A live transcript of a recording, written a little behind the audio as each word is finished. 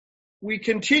we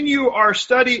continue our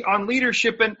study on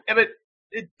leadership, and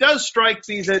it does strike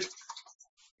me that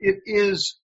it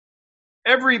is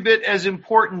every bit as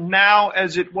important now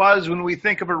as it was when we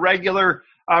think of a regular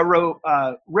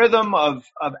rhythm of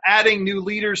adding new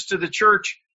leaders to the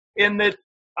church, in that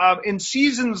in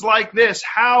seasons like this,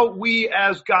 how we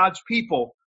as God's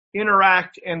people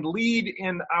interact and lead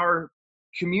in our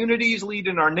communities, lead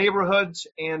in our neighborhoods,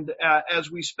 and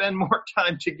as we spend more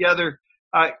time together,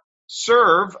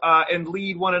 serve and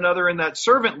lead one another in that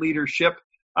servant leadership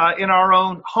in our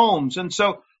own homes. And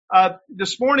so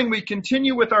this morning we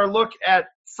continue with our look at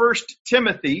 1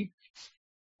 Timothy.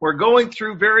 We're going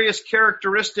through various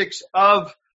characteristics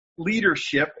of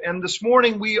leadership, and this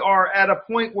morning we are at a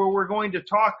point where we're going to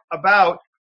talk about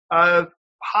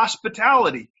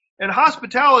hospitality. And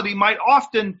hospitality might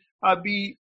often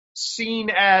be seen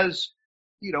as,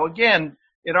 again,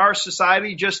 in our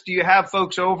society, just do you have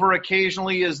folks over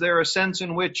occasionally? Is there a sense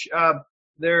in which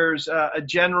there's a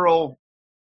general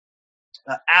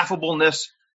affableness?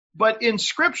 But in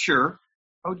Scripture,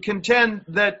 I would contend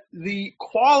that the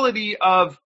quality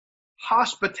of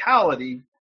hospitality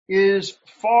is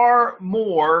far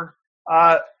more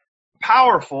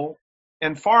powerful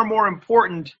and far more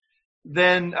important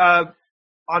than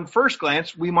on first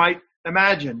glance we might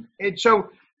imagine. And so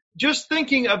just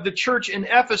thinking of the church in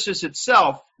Ephesus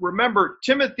itself, remember,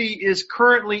 Timothy is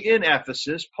currently in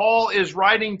Ephesus. Paul is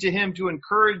writing to him to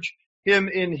encourage him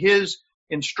in his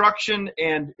instruction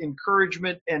and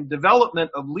encouragement and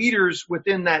development of leaders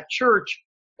within that church.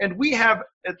 And we have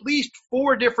at least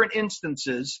 4 different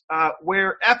instances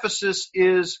where Ephesus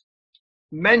is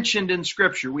mentioned in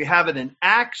Scripture. We have it in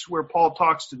Acts, where Paul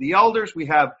talks to the elders. We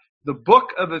have the book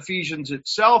of Ephesians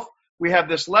itself. We have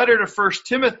this letter to 1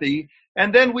 Timothy.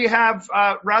 And then we have,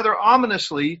 rather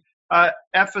ominously,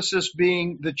 Ephesus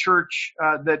being the church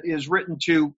that is written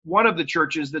to, one of the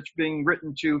churches that's being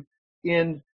written to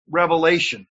in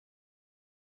Revelation.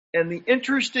 And the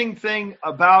interesting thing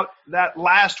about that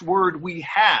last word we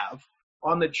have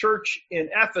on the church in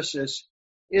Ephesus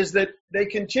is that they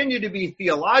continue to be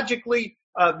theologically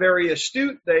very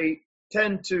astute. They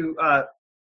tend to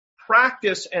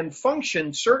practice and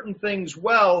function certain things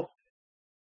well.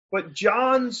 But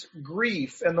John's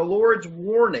grief and the Lord's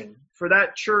warning for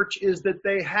that church is that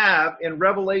they have, in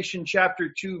Revelation chapter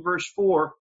 2, verse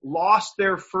 4, lost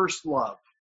their first love.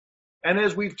 And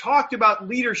as we've talked about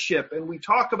leadership and we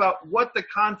talk about what the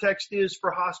context is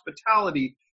for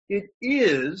hospitality, it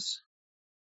is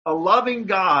a loving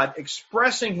God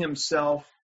expressing himself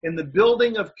in the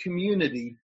building of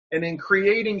community and in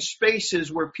creating spaces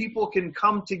where people can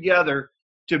come together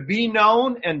to be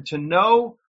known and to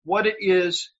know what it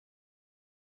is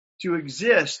to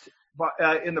exist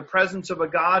in the presence of a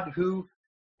God who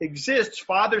exists,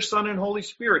 Father, Son, and Holy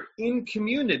Spirit, in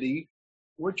community,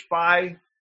 which by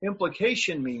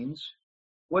implication means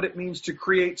what it means to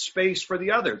create space for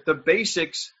the other, the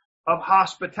basics of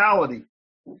hospitality.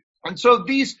 And so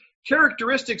these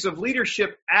characteristics of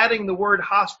leadership, adding the word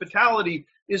hospitality,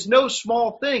 is no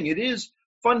small thing. It is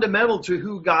fundamental to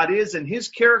who God is and his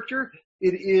character.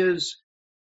 It is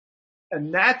a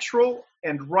natural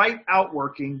and right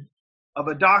outworking of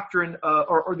a doctrine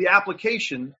or the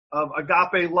application of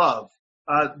agape love,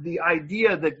 the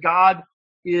idea that God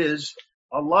is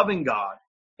a loving God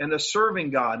and a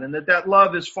serving God, and that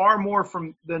love is far more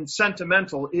than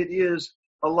sentimental. It is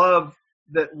a love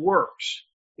that works.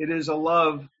 It is a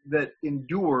love that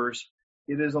endures.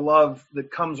 It is a love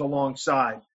that comes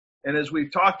alongside. And as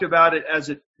we've talked about it, as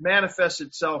it manifests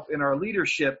itself in our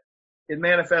leadership, it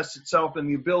manifests itself in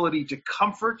the ability to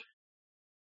comfort,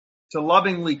 to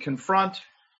lovingly confront,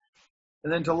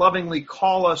 and then to lovingly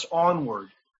call us onward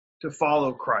to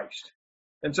follow Christ.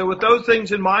 And so with those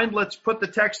things in mind, let's put the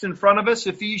text in front of us,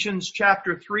 Ephesians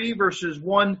chapter 3, verses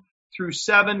 1 through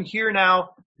 7. Hear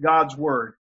now God's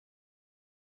word.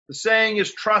 The saying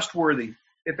is trustworthy.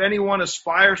 If anyone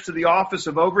aspires to the office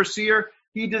of overseer,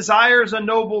 he desires a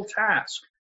noble task.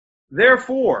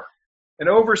 Therefore, an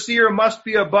overseer must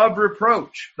be above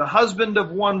reproach, the husband of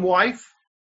one wife,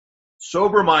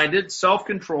 sober-minded,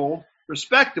 self-controlled,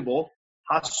 respectable,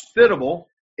 hospitable,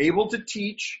 able to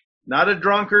teach, not a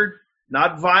drunkard,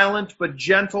 not violent, but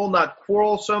gentle, not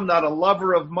quarrelsome, not a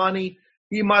lover of money.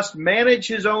 He must manage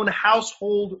his own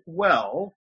household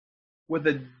well, with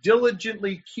a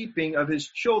diligently keeping of his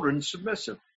children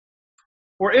submissive.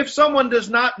 For if someone does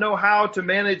not know how to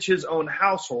manage his own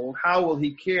household, how will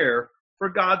he care for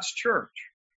God's church?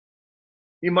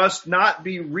 He must not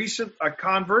be recent a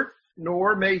convert,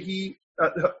 nor may he,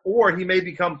 or he may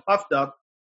become puffed up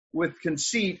with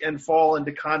conceit and fall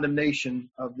into condemnation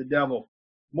of the devil.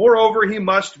 Moreover, he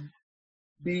must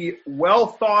be well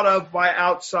thought of by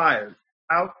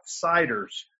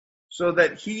outsiders, so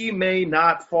that he may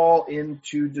not fall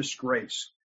into disgrace,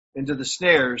 into the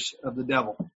snares of the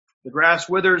devil. The grass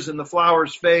withers and the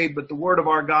flowers fade, but the word of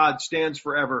our God stands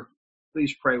forever.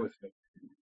 Please pray with me.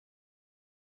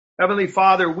 Heavenly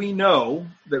Father, we know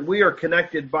that we are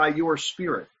connected by your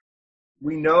Spirit.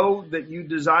 We know that you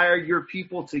desire your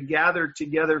people to gather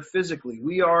together physically.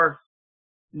 We are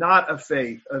not a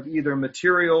faith of either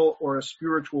material or a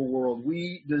spiritual world.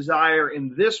 We desire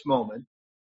in this moment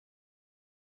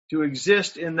to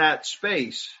exist in that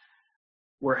space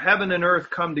where heaven and earth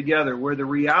come together, where the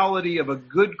reality of a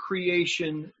good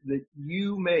creation that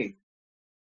you made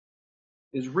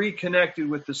is reconnected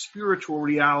with the spiritual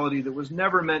reality that was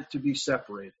never meant to be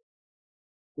separated.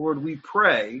 Lord, we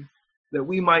pray that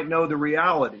we might know the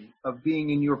reality of being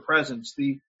in your presence,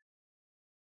 the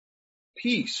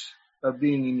peace of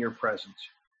being in your presence.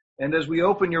 And as we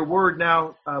open your word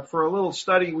now for a little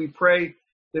study, we pray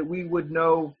that we would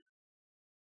know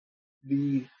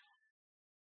the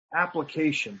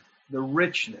application, the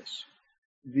richness,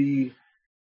 the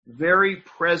very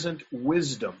present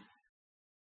wisdom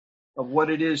of what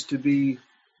it is to be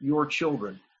your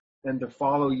children and to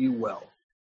follow you well.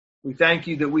 We thank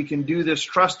you that we can do this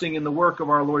trusting in the work of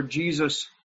our Lord Jesus.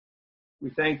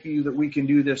 We thank you that we can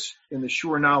do this in the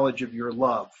sure knowledge of your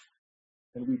love.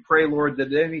 And we pray, Lord,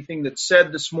 that anything that's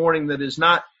said this morning that is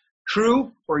not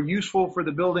true or useful for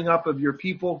the building up of your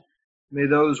people, may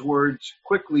those words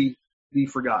quickly be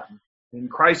forgotten. In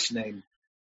Christ's name,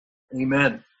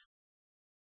 amen.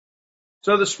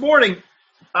 So this morning,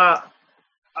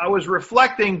 I was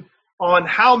reflecting on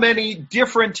how many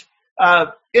different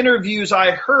interviews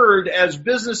I heard as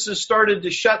businesses started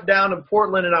to shut down in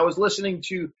Portland, and I was listening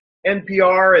to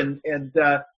NPR, and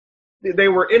they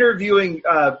were interviewing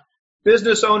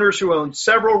business owners who own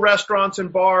several restaurants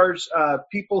and bars,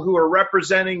 people who are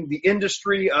representing the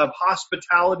industry of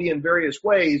hospitality in various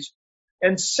ways,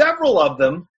 and several of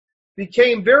them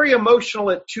became very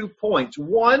emotional at 2 points.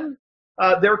 One,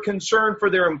 their concern for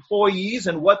their employees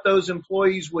and what those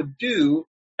employees would do.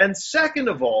 And second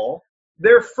of all,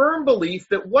 their firm belief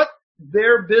that what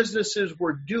their businesses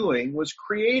were doing was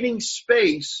creating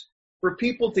space for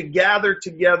people to gather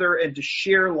together and to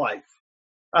share life.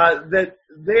 That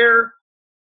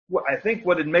I think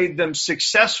what had made them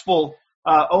successful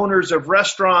owners of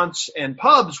restaurants and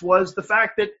pubs was the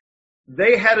fact that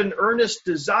they had an earnest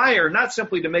desire not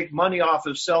simply to make money off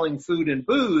of selling food and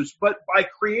booze, but by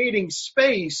creating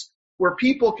space where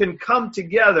people can come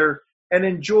together and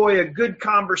enjoy a good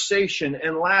conversation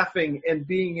and laughing and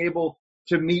being able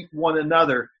to meet one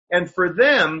another. And for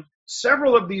them,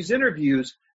 several of these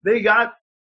interviews, they got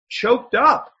choked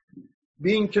up,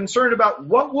 being concerned about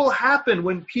what will happen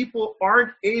when people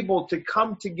aren't able to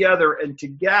come together and to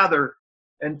gather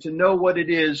and to know what it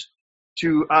is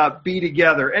to be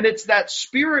together. And it's that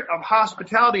spirit of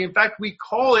hospitality. In fact, we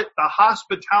call it the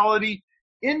hospitality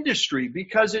industry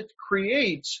because it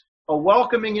creates a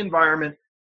welcoming environment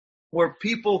where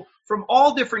people from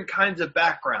all different kinds of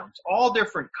backgrounds, all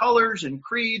different colors and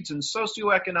creeds and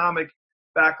socioeconomic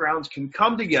backgrounds can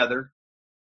come together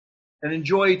and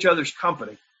enjoy each other's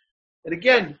company. And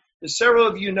again, as several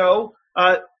of you know,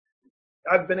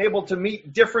 I've been able to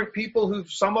meet different people who,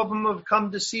 some of them have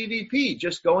come to CVP,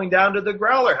 just going down to the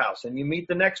Growler House, and you meet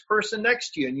the next person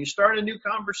next to you, and you start a new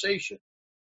conversation.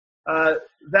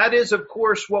 That is, of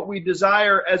course, what we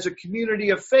desire as a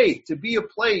community of faith, to be a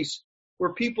place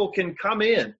where people can come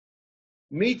in,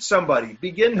 meet somebody,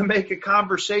 begin to make a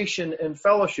conversation and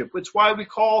fellowship. It's why we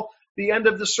call the end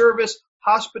of the service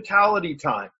hospitality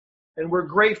time. And we're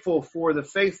grateful for the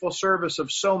faithful service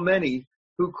of so many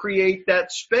who create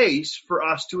that space for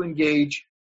us to engage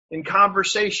in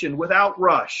conversation without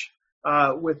rush,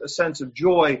 with a sense of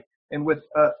joy and with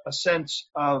a sense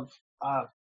of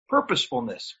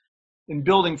purposefulness in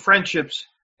building friendships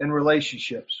and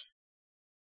relationships.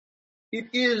 It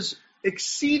is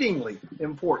exceedingly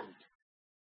important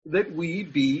that we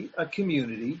be a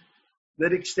community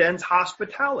that extends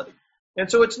hospitality. And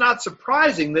so it's not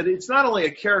surprising that it's not only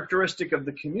a characteristic of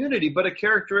the community, but a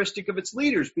characteristic of its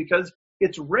leaders, because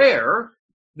it's rare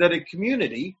that a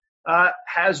community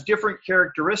has different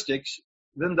characteristics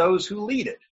than those who lead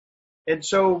it. And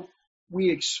so we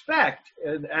expect,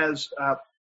 as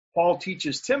Paul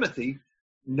teaches Timothy,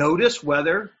 notice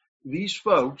whether these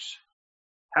folks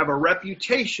have a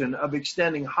reputation of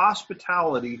extending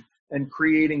hospitality and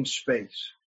creating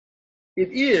space. It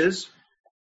is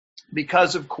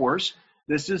because, of course,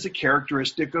 this is a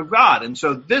characteristic of God. And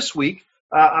so this week,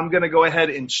 I'm going to go ahead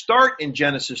and start in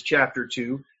Genesis chapter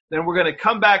 2. Then we're going to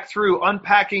come back through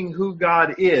unpacking who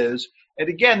God is. And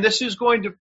again, this is going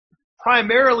to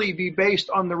primarily be based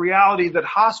on the reality that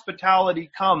hospitality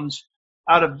comes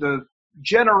out of the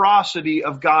generosity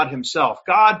of God himself.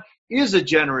 God is a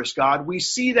generous God. We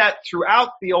see that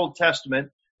throughout the Old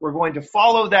Testament. We're going to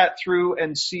follow that through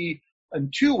and see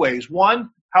in two ways. One,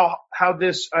 how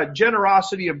this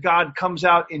generosity of God comes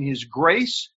out in his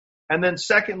grace. And then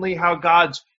secondly, how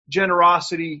God's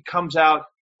generosity comes out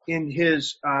in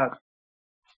his, in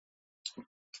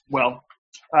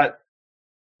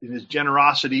his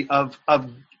generosity of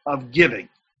giving.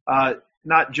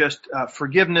 Not just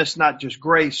forgiveness, not just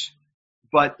grace,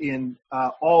 but in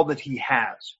all that he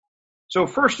has. So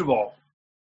first of all,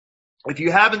 if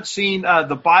you haven't seen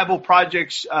the Bible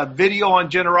Project's video on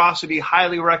generosity,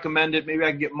 highly recommend it. Maybe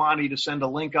I can get Monty to send a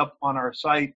link up on our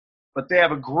site. But they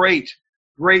have a great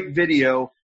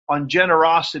video on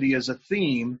generosity as a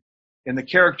theme in the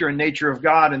character and nature of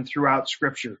God and throughout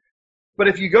Scripture. But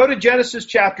if you go to Genesis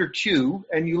chapter 2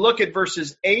 and you look at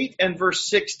verses 8 and verse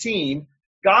 16,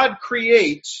 God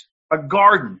creates a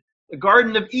garden, the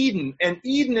Garden of Eden. And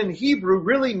Eden in Hebrew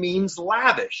really means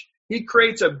lavish. He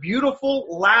creates a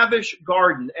beautiful, lavish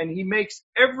garden, and he makes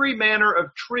every manner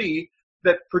of tree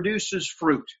that produces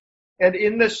fruit. And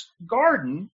in this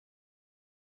garden,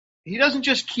 he doesn't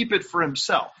just keep it for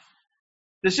himself.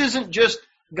 This isn't just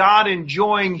God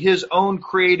enjoying his own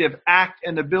creative act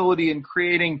and ability in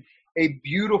creating a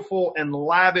beautiful and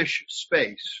lavish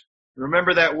space.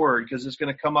 Remember that word, because it's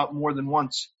going to come up more than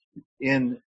once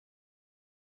in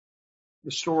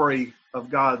the story of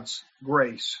God's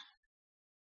grace.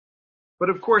 But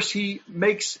of course, he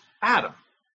makes Adam,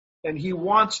 and he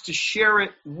wants to share it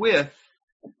with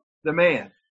the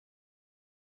man.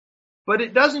 But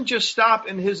it doesn't just stop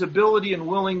in his ability and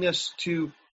willingness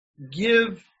to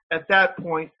give, at that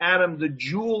point, Adam the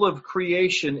jewel of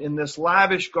creation in this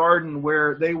lavish garden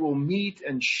where they will meet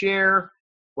and share,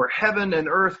 where heaven and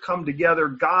earth come together,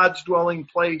 God's dwelling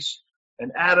place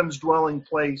and Adam's dwelling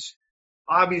place.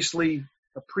 Obviously,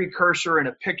 a precursor and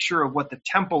a picture of what the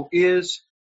temple is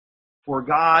for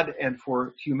God and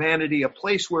for humanity, a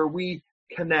place where we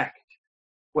connect,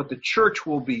 what the church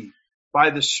will be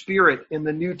by the Spirit in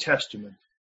the New Testament.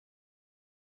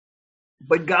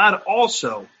 But God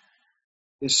also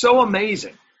is so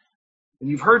amazing, and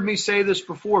you've heard me say this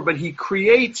before, but he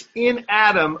creates in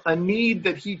Adam a need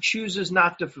that he chooses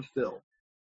not to fulfill.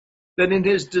 That in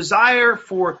his desire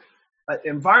for an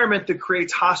environment that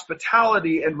creates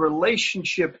hospitality and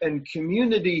relationship and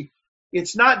community,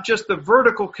 it's not just the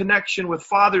vertical connection with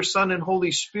Father, Son, and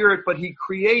Holy Spirit, but he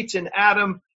creates in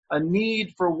Adam a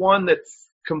need for one that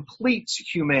completes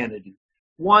humanity,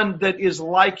 one that is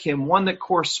like him, one that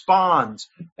corresponds.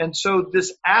 And so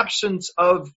this absence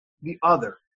of the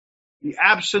other, the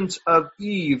absence of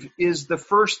Eve, is the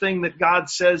first thing that God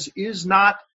says is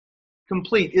not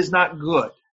complete, is not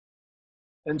good.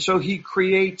 And so he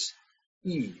creates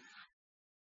Eve.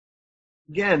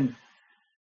 Again,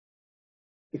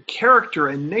 the character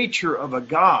and nature of a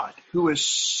God who is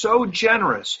so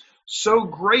generous, so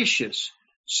gracious,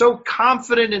 so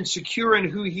confident and secure in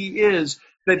who he is,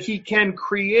 that he can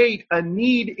create a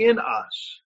need in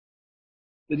us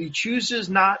that he chooses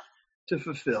not to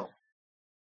fulfill.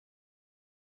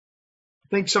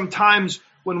 I think sometimes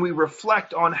when we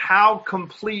reflect on how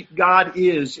complete God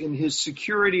is in his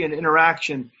security and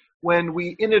interaction, when we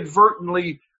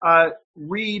inadvertently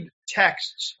read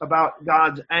texts about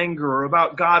God's anger or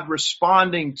about God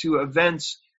responding to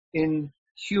events in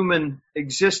human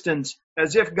existence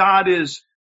as if God is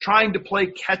trying to play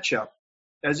catch up,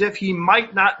 as if he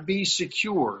might not be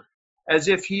secure, as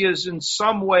if he is in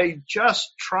some way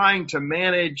just trying to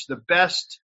manage the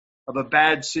best of a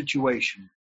bad situation.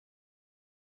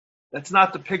 That's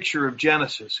not the picture of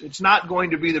Genesis. It's not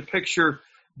going to be the picture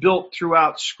built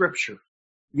throughout Scripture.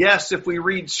 Yes, if we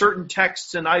read certain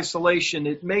texts in isolation,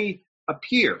 it may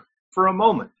appear for a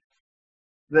moment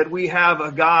that we have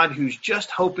a God who's just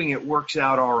hoping it works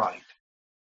out all right.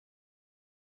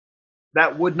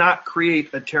 That would not create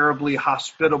a terribly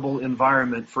hospitable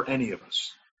environment for any of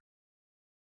us.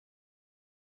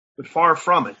 But far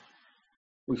from it,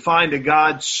 we find a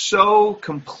God so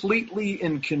completely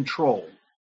in control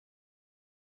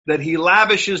that he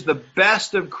lavishes the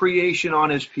best of creation on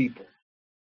his people.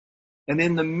 And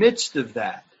in the midst of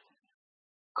that,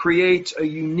 creates a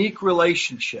unique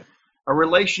relationship, a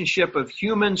relationship of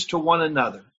humans to one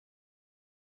another,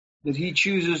 that he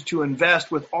chooses to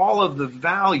invest with all of the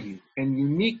value and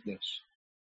uniqueness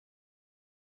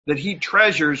that he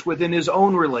treasures within his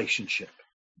own relationship,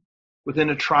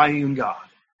 within a triune God.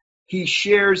 He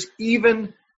shares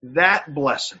even that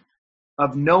blessing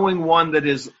of knowing one that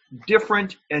is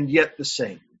different and yet the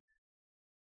same.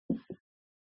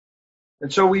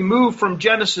 And so we move from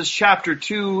Genesis chapter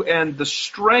 2 and the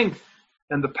strength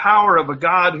and the power of a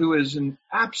God who is in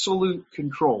absolute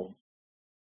control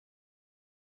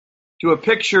to a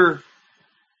picture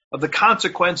of the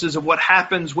consequences of what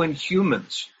happens when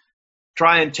humans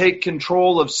try and take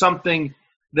control of something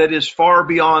that is far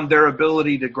beyond their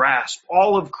ability to grasp.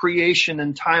 All of creation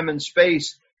and time and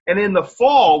space. And in the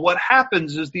fall, what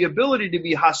happens is the ability to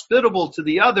be hospitable to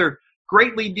the other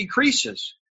greatly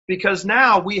decreases, because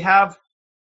now we have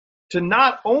to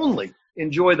not only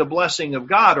enjoy the blessing of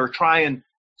God or try and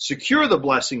secure the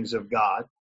blessings of God,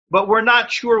 but we're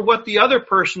not sure what the other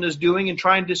person is doing in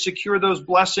trying to secure those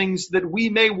blessings that we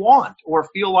may want or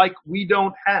feel like we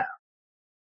don't have.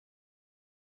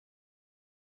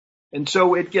 And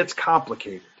so it gets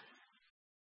complicated.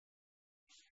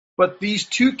 But these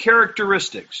two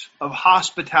characteristics of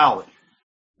hospitality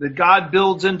that God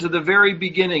builds into the very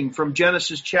beginning from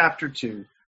Genesis chapter 2,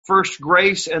 first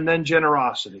grace and then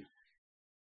generosity.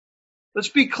 Let's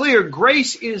be clear,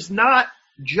 grace is not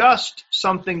just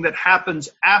something that happens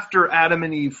after Adam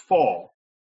and Eve fall.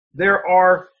 There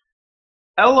are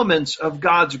elements of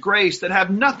God's grace that have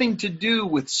nothing to do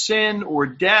with sin or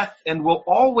death and will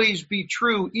always be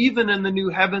true even in the new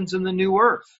heavens and the new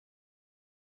earth.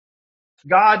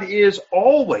 God is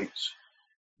always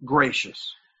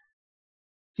gracious.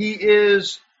 He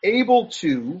is able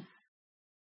to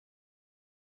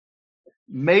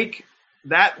make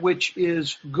that which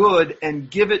is good and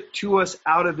give it to us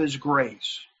out of his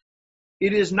grace.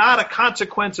 It is not a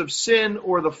consequence of sin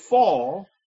or the fall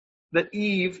that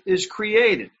Eve is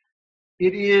created.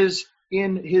 It is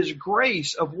in his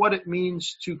grace of what it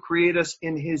means to create us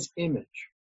in his image.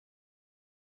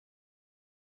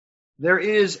 There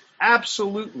is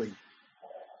absolutely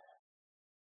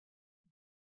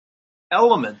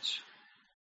elements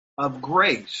of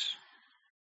grace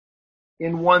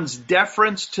in one's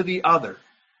deference to the other,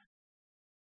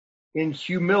 in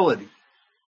humility,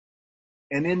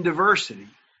 and in diversity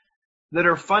that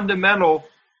are fundamental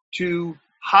to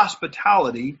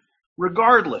hospitality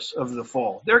regardless of the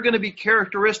fall. There are going to be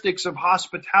characteristics of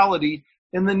hospitality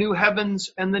in the new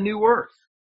heavens and the new earth.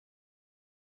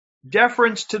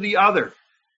 Deference to the other.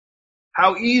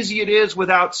 How easy it is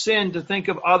without sin to think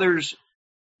of others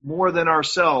more than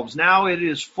ourselves. Now it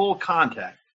is full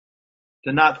contact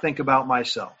to not think about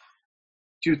myself,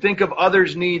 to think of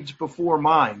others' needs before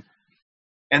mine.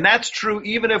 And that's true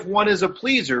even if one is a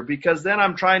pleaser, because then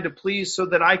I'm trying to please so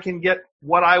that I can get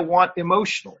what I want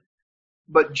emotionally.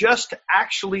 But just to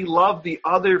actually love the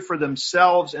other for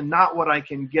themselves and not what I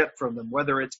can get from them,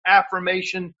 whether it's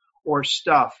affirmation or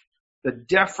stuff, the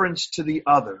deference to the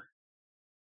other.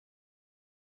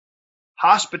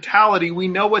 Hospitality, we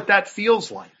know what that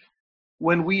feels like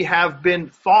when we have been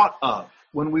thought of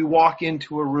when we walk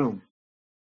into a room.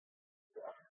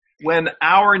 When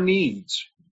our needs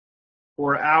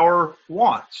or our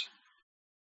wants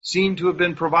seem to have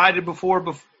been provided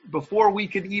before we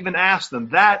could even ask them.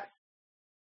 That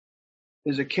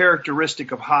is a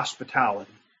characteristic of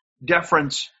hospitality.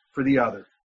 Deference for the other.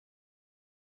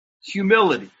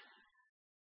 Humility.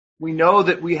 We know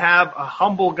that we have a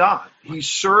humble God. He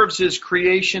serves his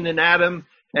creation in Adam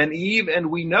and Eve,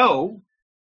 and we know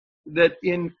that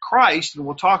in Christ, and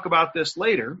we'll talk about this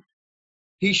later,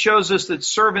 he shows us that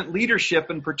servant leadership,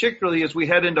 and particularly as we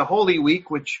head into Holy Week,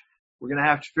 which we're going to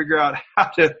have to figure out how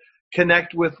to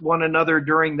connect with one another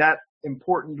during that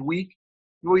important week,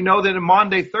 we know that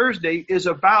Maundy Thursday is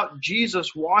about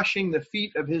Jesus washing the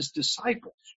feet of his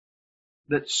disciples,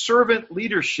 that servant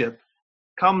leadership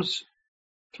comes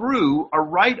through a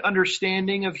right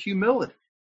understanding of humility.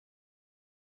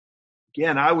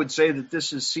 Again, I would say that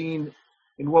this is seen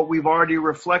in what we've already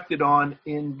reflected on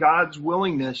in God's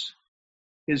willingness,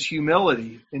 his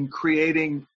humility in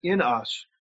creating in us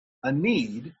a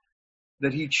need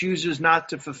that he chooses not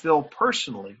to fulfill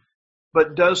personally,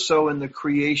 but does so in the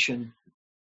creation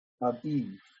of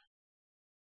Eve.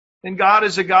 And God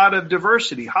is a God of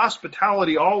diversity.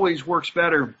 Hospitality always works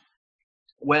better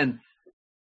when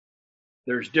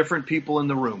there's different people in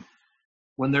the room,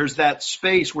 when there's that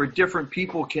space where different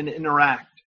people can interact.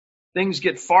 Things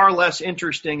get far less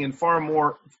interesting and far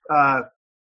more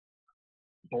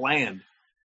bland.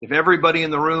 If everybody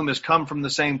in the room has come from the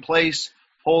same place,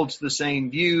 holds the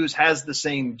same views, has the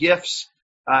same gifts,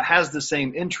 has the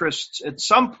same interests, at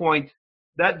some point,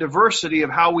 that diversity of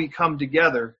how we come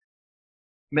together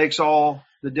makes all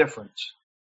the difference.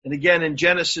 And again, in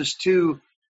Genesis 2,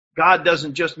 God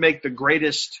doesn't just make the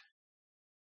greatest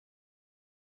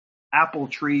apple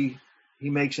tree. He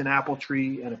makes an apple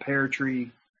tree and a pear tree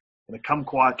and a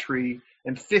kumquat tree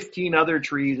and 15 other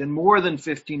trees and more than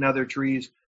 15 other trees.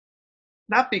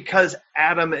 not because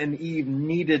Adam and Eve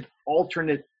needed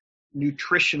alternate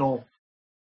nutritional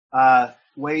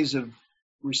ways of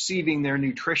receiving their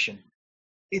nutrition.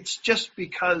 It's just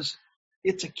because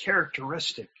it's a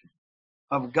characteristic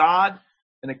of God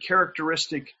and a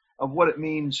characteristic of what it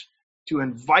means to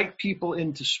invite people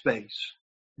into space,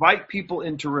 invite people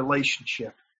into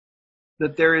relationship,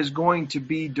 that there is going to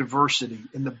be diversity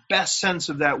in the best sense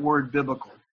of that word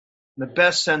biblically, in the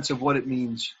best sense of what it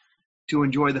means to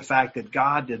enjoy the fact that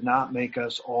God did not make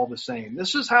us all the same.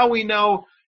 This is how we know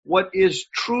what is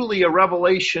truly a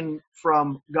revelation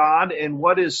from God and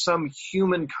what is some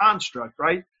human construct,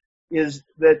 right? Is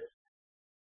that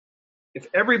if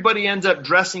everybody ends up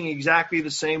dressing exactly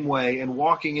the same way and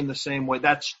walking in the same way,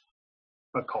 that's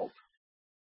a cult.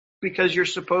 Because you're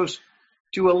supposed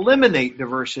to eliminate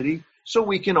diversity so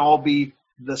we can all be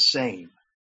the same.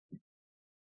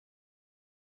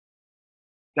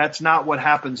 That's not what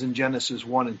happens in Genesis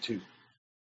 1 and 2.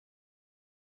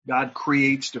 God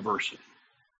creates diversity.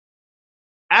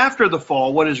 After the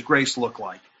fall, what does grace look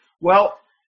like? Well,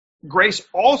 grace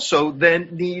also then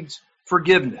needs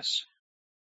forgiveness.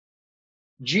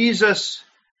 Jesus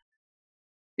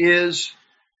is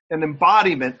an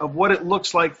embodiment of what it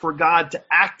looks like for God to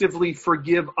actively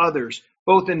forgive others,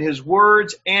 both in his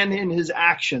words and in his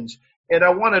actions. And I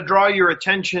want to draw your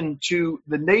attention to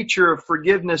the nature of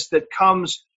forgiveness that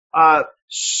comes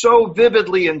so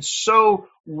vividly and so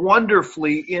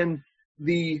wonderfully in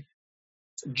the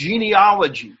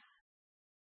genealogy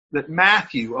that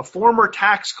Matthew, a former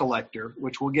tax collector,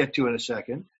 which we'll get to in a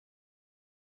second,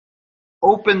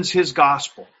 opens his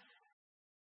gospel.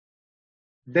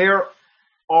 There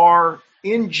are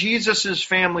in Jesus's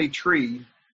family tree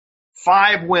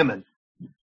 5 women.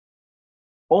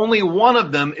 Only one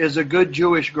of them is a good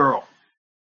Jewish girl,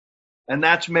 and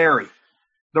that's Mary.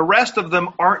 The rest of them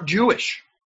aren't Jewish.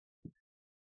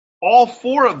 All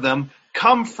 4 of them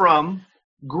come from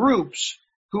groups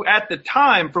who at the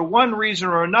time, for one reason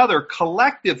or another,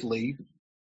 collectively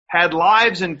had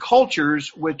lives and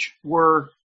cultures which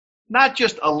were not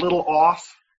just a little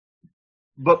off,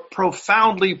 but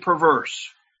profoundly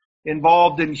perverse,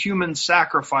 involved in human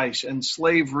sacrifice and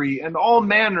slavery and all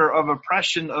manner of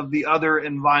oppression of the other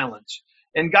and violence.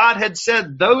 And God had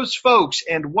said those folks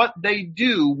and what they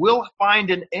do will find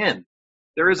an end.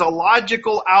 There is a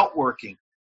logical outworking.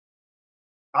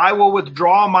 I will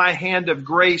withdraw my hand of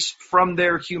grace from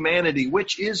their humanity,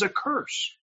 which is a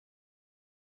curse.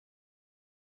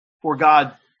 For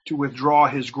God to withdraw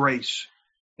his grace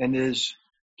and his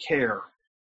care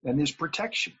and his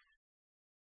protection.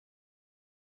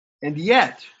 And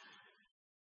yet,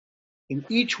 in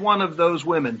each one of those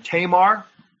women, Tamar,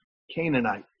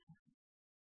 Canaanite,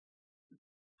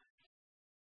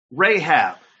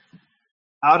 Rahab,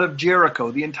 out of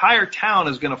Jericho, the entire town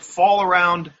is going to fall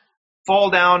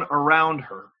down around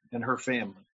her and her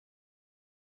family.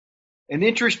 And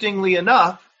interestingly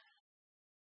enough,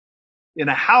 in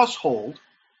a household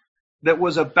that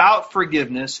was about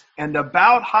forgiveness and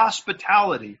about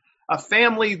hospitality, a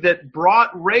family that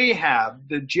brought Rahab,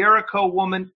 the Jericho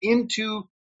woman, into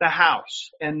the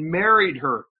house and married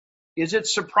her, is it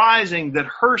surprising that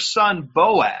her son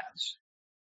Boaz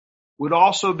would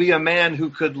also be a man who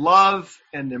could love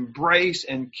and embrace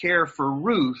and care for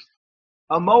Ruth,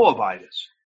 a Moabitess,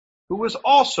 who was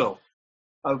also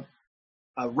a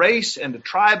race and a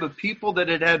tribe of people that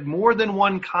had had more than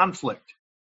one conflict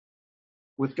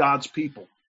with God's people.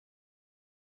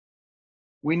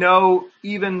 We know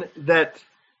even that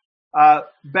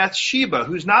Bathsheba,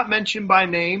 who's not mentioned by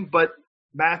name, but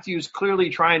Matthew's clearly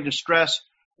trying to stress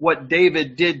what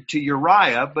David did to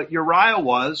Uriah, but Uriah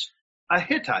was a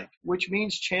Hittite, which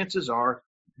means chances are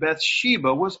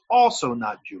Bathsheba was also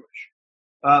not Jewish,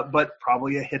 but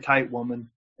probably a Hittite woman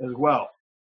as well.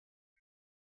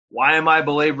 Why am I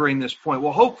belaboring this point?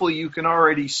 Well, hopefully you can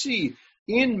already see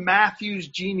in Matthew's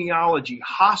genealogy,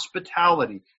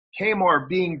 hospitality, Tamar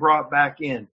being brought back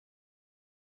in,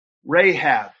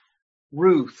 Rahab,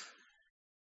 Ruth,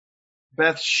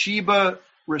 Bathsheba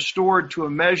restored to a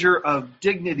measure of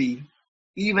dignity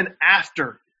even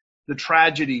after the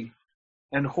tragedy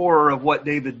and horror of what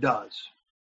David does.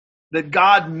 That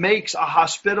God makes a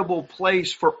hospitable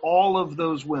place for all of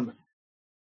those women.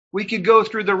 We could go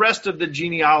through the rest of the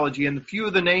genealogy and a few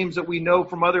of the names that we know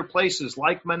from other places,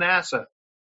 like Manasseh,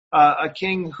 a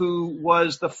king who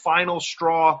was the final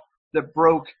straw that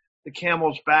broke the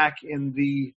camel's back in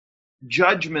the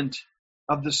judgment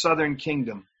of the southern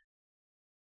kingdom.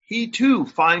 He too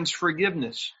finds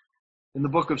forgiveness in the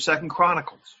book of 2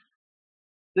 Chronicles.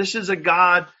 This is a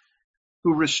God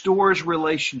who restores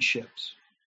relationships,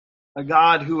 a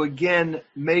God who again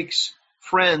makes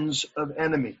friends of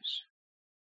enemies.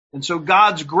 And so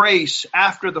God's grace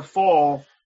after the fall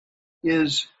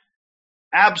is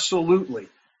absolutely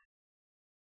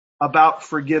about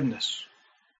forgiveness.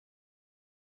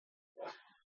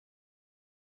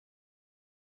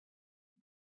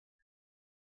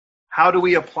 How do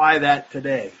we apply that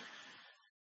today?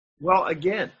 Well,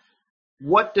 again,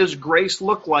 what does grace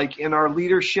look like in our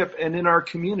leadership and in our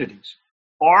communities?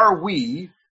 Are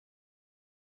we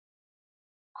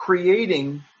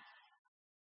creating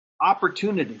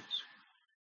opportunities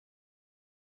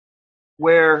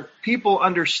where people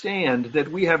understand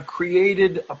that we have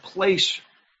created a place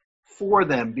for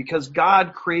them because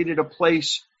God created a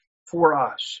place for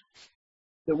us,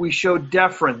 that we show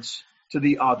deference to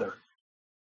the other,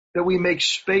 that we make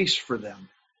space for them?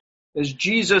 As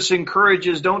Jesus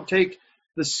encourages, don't take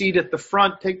the seat at the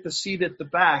front, take the seat at the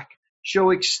back.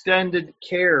 Show extended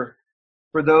care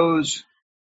for those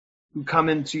who come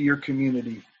into your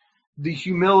community. The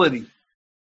humility.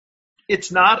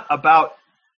 It's not about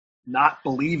not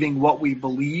believing what we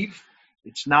believe.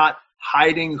 It's not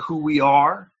hiding who we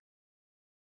are.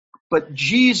 But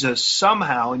Jesus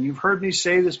somehow, and you've heard me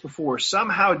say this before,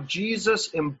 somehow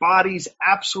Jesus embodies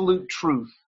absolute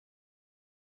truth.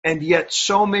 And yet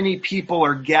so many people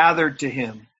are gathered to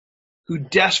him who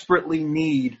desperately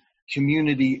need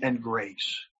community and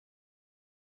grace.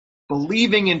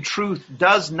 Believing in truth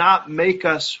does not make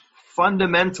us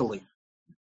fundamentally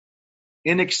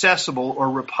inaccessible or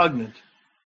repugnant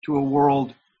to a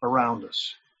world around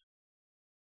us,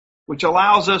 which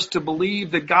allows us to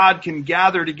believe that God can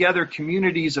gather together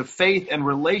communities of faith and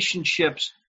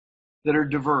relationships that are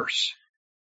diverse.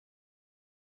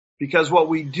 Because what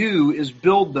we do is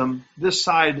build them this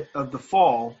side of the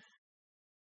fall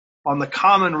on the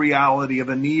common reality of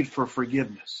a need for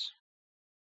forgiveness.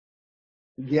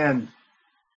 Again,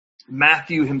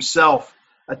 Matthew himself,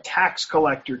 a tax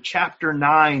collector, chapter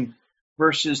 9,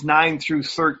 verses 9 through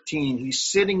 13. He's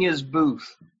sitting in his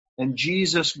booth, and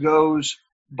Jesus goes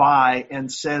by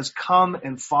and says, "Come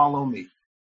and follow me."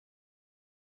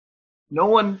 No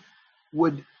one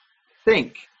would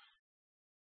think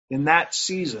in that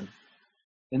season,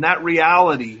 in that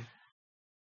reality,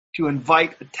 to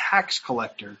invite a tax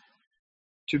collector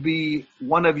to be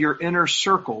one of your inner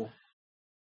circle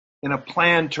in a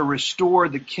plan to restore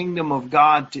the kingdom of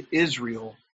God to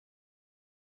Israel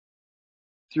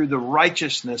through the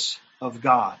righteousness of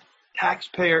God. Tax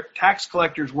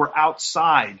collectors were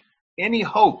outside any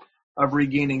hope of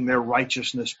regaining their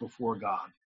righteousness before God,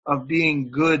 of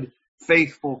being good,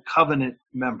 faithful covenant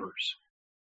members.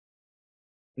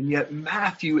 And yet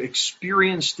Matthew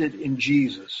experienced it in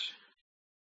Jesus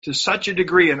to such a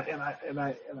degree, and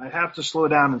I have to slow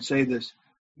down and say this.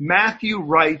 Matthew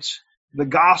writes the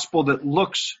gospel that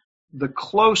looks the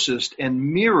closest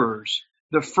and mirrors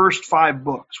the first 5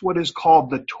 books, what is called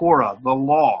the Torah, the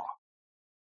law.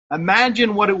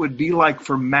 Imagine what it would be like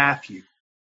for Matthew,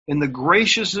 in the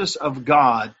graciousness of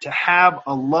God, to have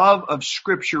a love of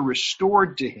Scripture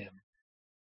restored to him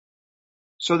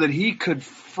so that he could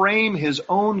frame his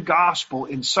own gospel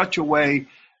in such a way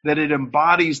that it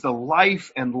embodies the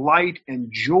life and light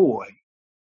and joy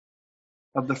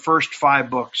of the first 5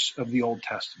 books of the Old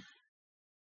Testament.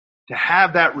 To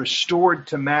have that restored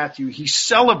to Matthew, he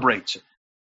celebrates it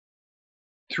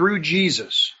through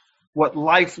Jesus, what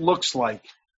life looks like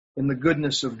in the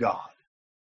goodness of God.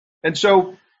 And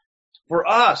so, for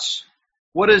us,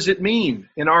 what does it mean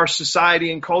in our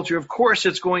society and culture? Of course,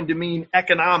 it's going to mean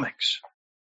economics.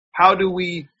 How do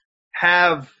we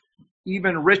have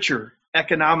even richer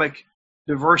economic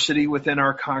diversity within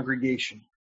our congregation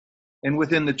and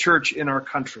within the church in our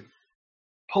country?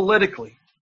 Politically,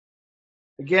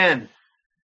 again,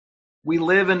 we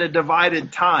live in a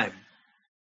divided time.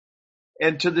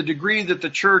 And to the degree that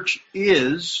the church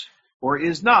is, or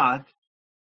is not,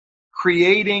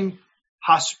 creating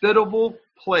hospitable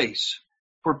place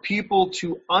for people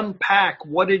to unpack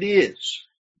what it is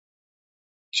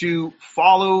to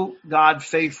follow God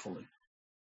faithfully,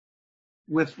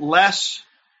 with less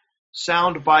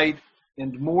soundbite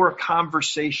and more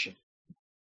conversation,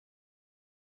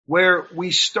 where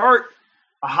we start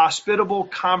a hospitable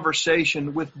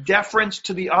conversation with deference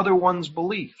to the other one's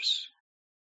beliefs,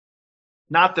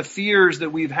 not the fears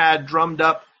that we've had drummed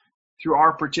up through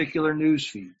our particular news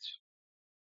feeds.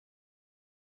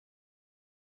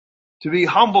 To be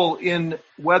humble in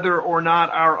whether or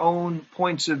not our own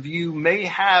points of view may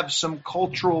have some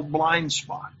cultural blind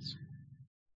spots.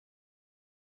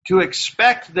 To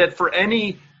expect that for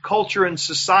any culture and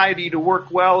society to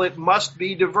work well, it must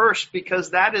be diverse,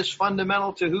 because that is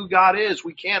fundamental to who God is.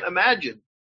 We can't imagine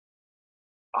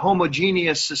a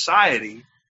homogeneous society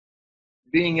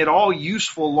being at all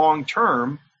useful long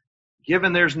term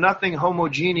given there's nothing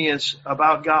homogeneous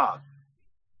about God.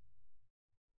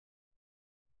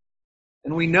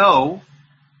 And we know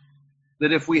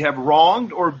that if we have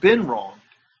wronged or been wronged,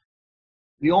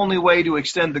 the only way to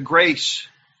extend the grace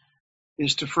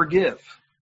is to forgive.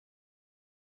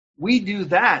 We do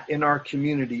that in our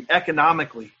community,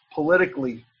 economically,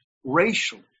 politically,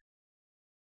 racially.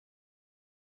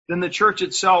 Then the church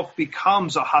itself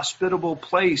becomes a hospitable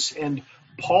place, and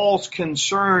Paul's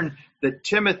concern that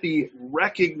Timothy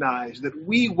recognized that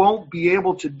we won't be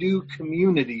able to do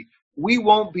community. We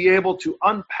won't be able to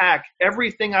unpack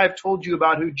everything I've told you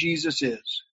about who Jesus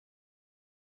is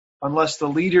unless the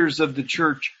leaders of the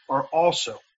church are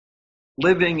also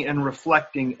living and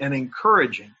reflecting and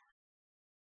encouraging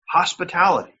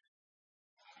hospitality.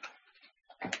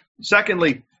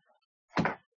 Secondly,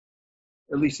 at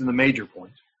least in the major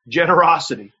points,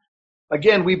 generosity.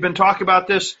 Again, we've been talking about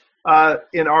this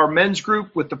in our men's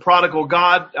group with the Prodigal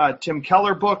God, Tim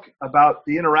Keller book about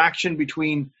the interaction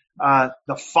between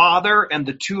the father and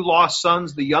the two lost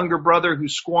sons, the younger brother who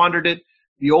squandered it,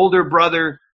 the older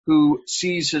brother who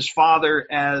sees his father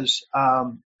as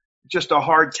just a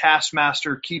hard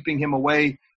taskmaster, keeping him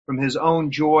away from his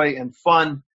own joy and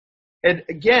fun. And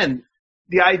again,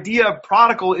 the idea of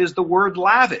prodigal is the word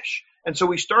lavish. And so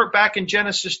we start back in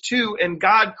Genesis 2, and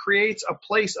God creates a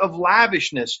place of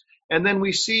lavishness. And then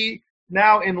we see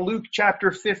now in Luke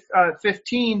chapter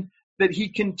 15 that he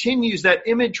continues that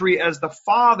imagery as the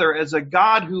Father, as a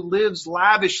God who lives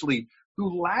lavishly,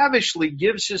 who lavishly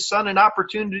gives his son an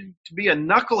opportunity to be a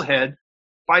knucklehead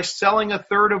by selling a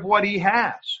third of what he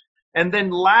has. And then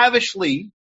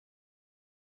lavishly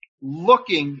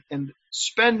looking and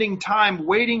spending time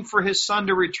waiting for his son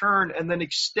to return, and then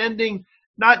extending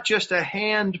not just a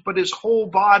hand, but his whole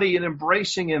body and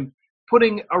embracing him,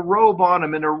 putting a robe on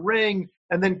him and a ring,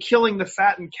 and then killing the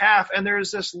fattened calf. And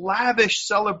there's this lavish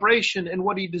celebration. And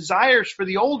what he desires for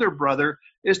the older brother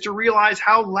is to realize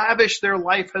how lavish their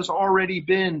life has already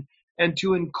been and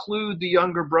to include the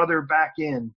younger brother back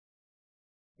in.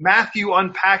 Matthew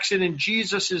unpacks it in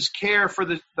Jesus' care for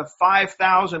the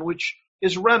 5,000, which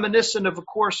is reminiscent of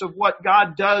course, of what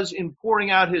God does in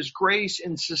pouring out his grace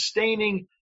and sustaining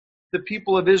the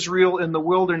people of Israel in the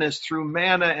wilderness through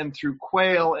manna and through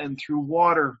quail and through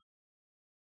water.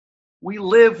 We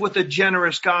live with a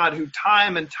generous God who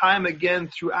time and time again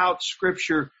throughout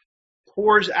Scripture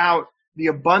pours out the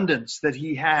abundance that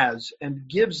he has and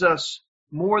gives us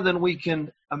more than we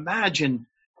can imagine.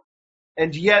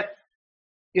 And yet,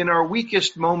 in our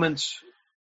weakest moments,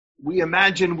 we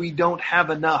imagine we don't have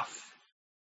enough.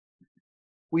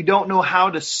 We don't know how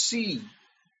to see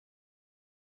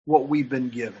what we've been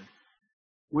given,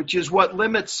 which is what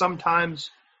limits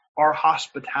sometimes our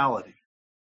hospitality.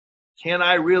 Can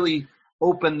I really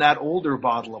open that older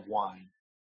bottle of wine,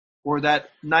 or that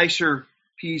nicer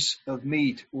piece of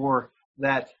meat, or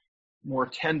that more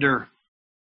tender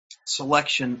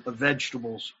selection of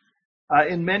vegetables?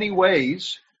 In many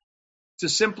ways, to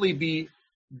simply be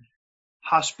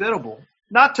hospitable,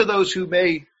 not to those who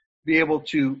may be able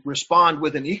to respond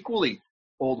with an equally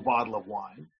old bottle of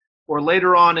wine, or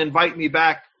later on invite me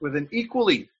back with an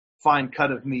equally fine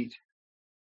cut of meat.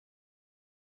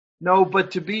 No,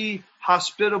 but to be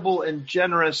hospitable and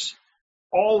generous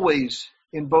always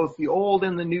in both the Old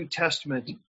and the New Testament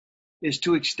is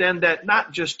to extend that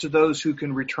not just to those who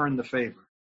can return the favor,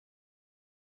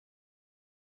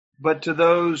 but to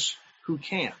those who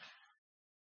can't.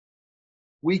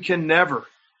 We can never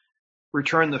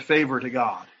return the favor to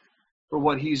God for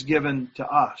what he's given to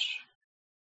us.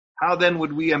 How then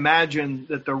would we imagine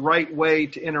that the right way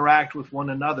to interact with one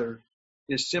another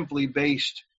is simply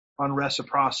based on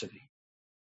reciprocity?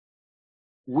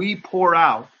 We pour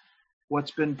out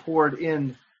what's been poured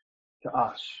in to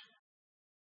us.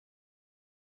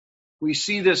 We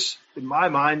see this, in my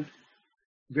mind,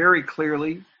 very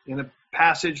clearly in a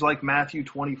passage like Matthew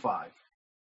 25,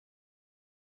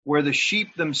 where the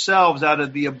sheep themselves, out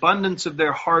of the abundance of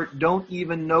their heart, don't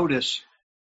even notice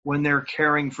when they're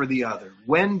caring for the other.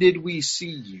 When did we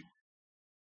see you?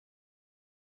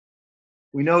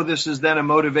 We know this is then a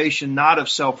motivation not of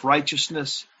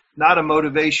self-righteousness, not a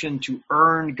motivation to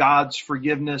earn God's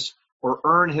forgiveness or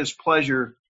earn his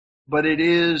pleasure, but it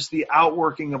is the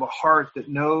outworking of a heart that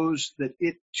knows that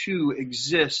it too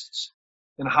exists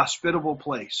in a hospitable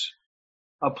place,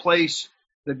 a place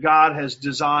that God has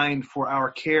designed for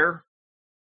our care.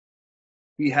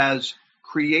 He has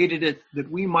created it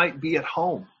that we might be at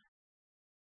home,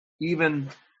 even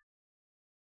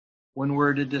when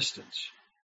we're at a distance.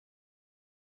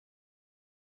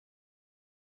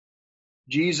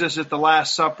 Jesus at the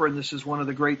Last Supper, and this is one of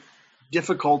the great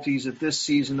difficulties at this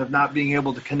season of not being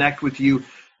able to connect with you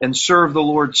and serve the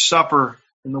Lord's Supper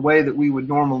in the way that we would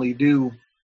normally do.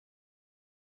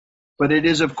 But it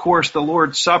is, of course, the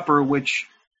Lord's Supper which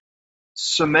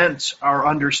cements our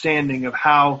understanding of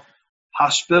how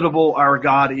hospitable our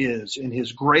God is in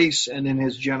his grace and in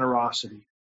his generosity.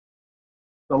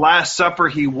 The Last Supper,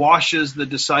 he washes the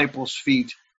disciples'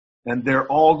 feet, and they're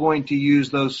all going to use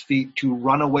those feet to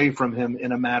run away from him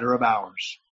in a matter of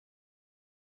hours.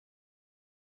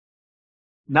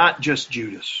 Not just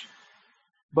Judas,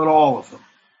 but all of them.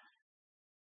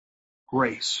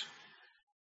 Grace.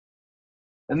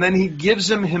 And then he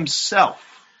gives him himself.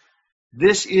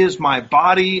 This is my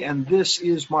body and this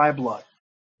is my blood.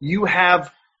 You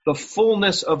have the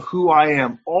fullness of who I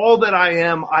am. All that I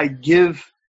am, I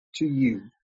give to you.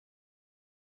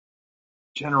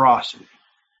 Generosity.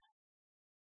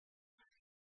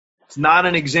 It's not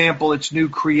an example, it's new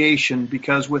creation,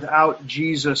 because without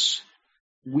Jesus,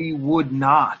 we would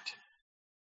not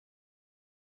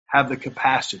have the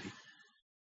capacity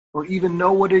or even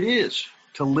know what it is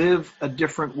to live a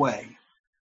different way.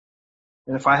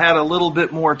 And if I had a little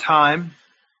bit more time,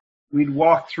 we'd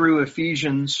walk through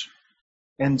Ephesians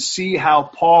and see how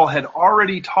Paul had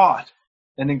already taught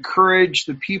and encouraged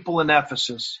the people in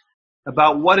Ephesus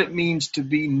about what it means to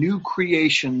be new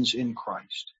creations in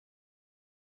Christ.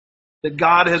 That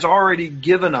God has already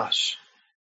given us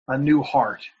a new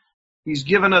heart. He's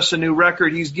given us a new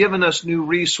record. He's given us new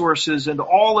resources, and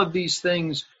all of these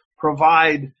things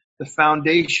provide the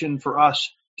foundation for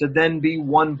us to then be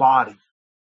one body,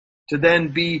 to then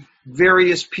be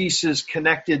various pieces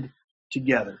connected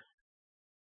together.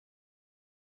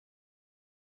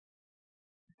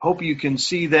 Hope you can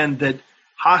see then that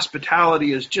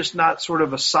hospitality is just not sort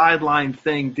of a sideline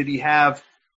thing. Did the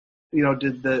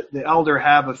elder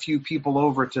have a few people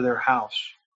over to their house?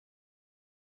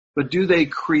 But do they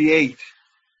create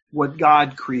what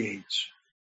God creates?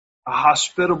 A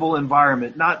hospitable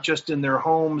environment, not just in their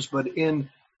homes, but in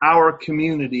our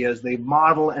community as they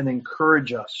model and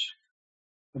encourage us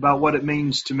about what it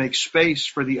means to make space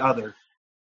for the other,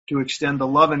 to extend the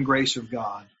love and grace of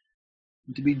God,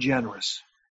 and to be generous.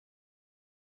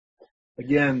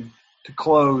 Again, to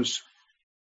close,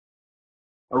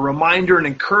 a reminder and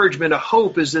encouragement, a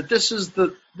hope is that this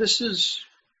is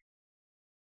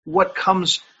what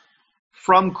comes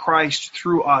from Christ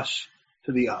through us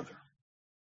to the other.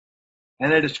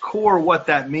 And at its core, what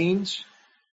that means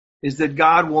is that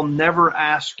God will never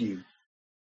ask you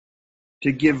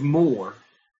to give more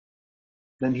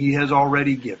than he has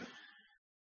already given.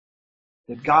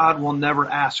 That God will never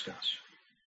ask us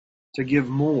to give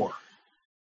more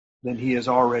than he has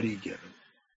already given.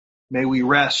 May we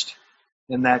rest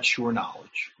in that sure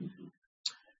knowledge.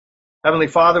 Heavenly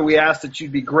Father, we ask that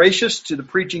you'd be gracious to the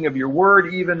preaching of your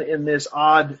word, even in this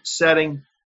odd setting.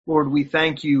 Lord, we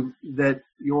thank you that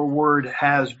your word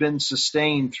has been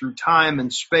sustained through time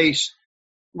and space.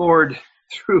 Lord,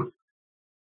 through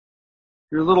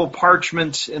your little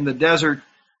parchments in the desert,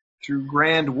 through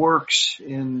grand works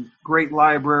in great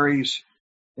libraries,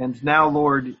 and now,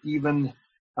 Lord, even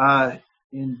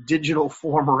in digital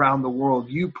form around the world,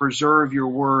 you preserve your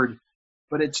word.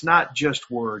 But it's not just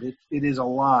word. It is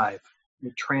alive.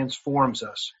 It transforms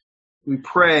us. We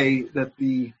pray that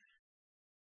the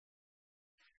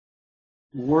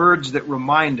words that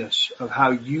remind us of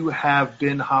how you have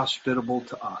been hospitable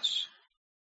to us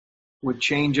would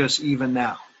change us even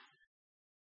now,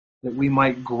 that we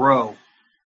might grow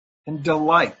and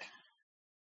delight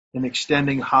in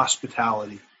extending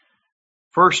hospitality,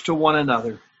 first to one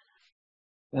another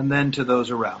and then to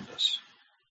those around us.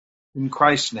 In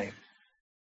Christ's name,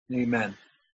 amen.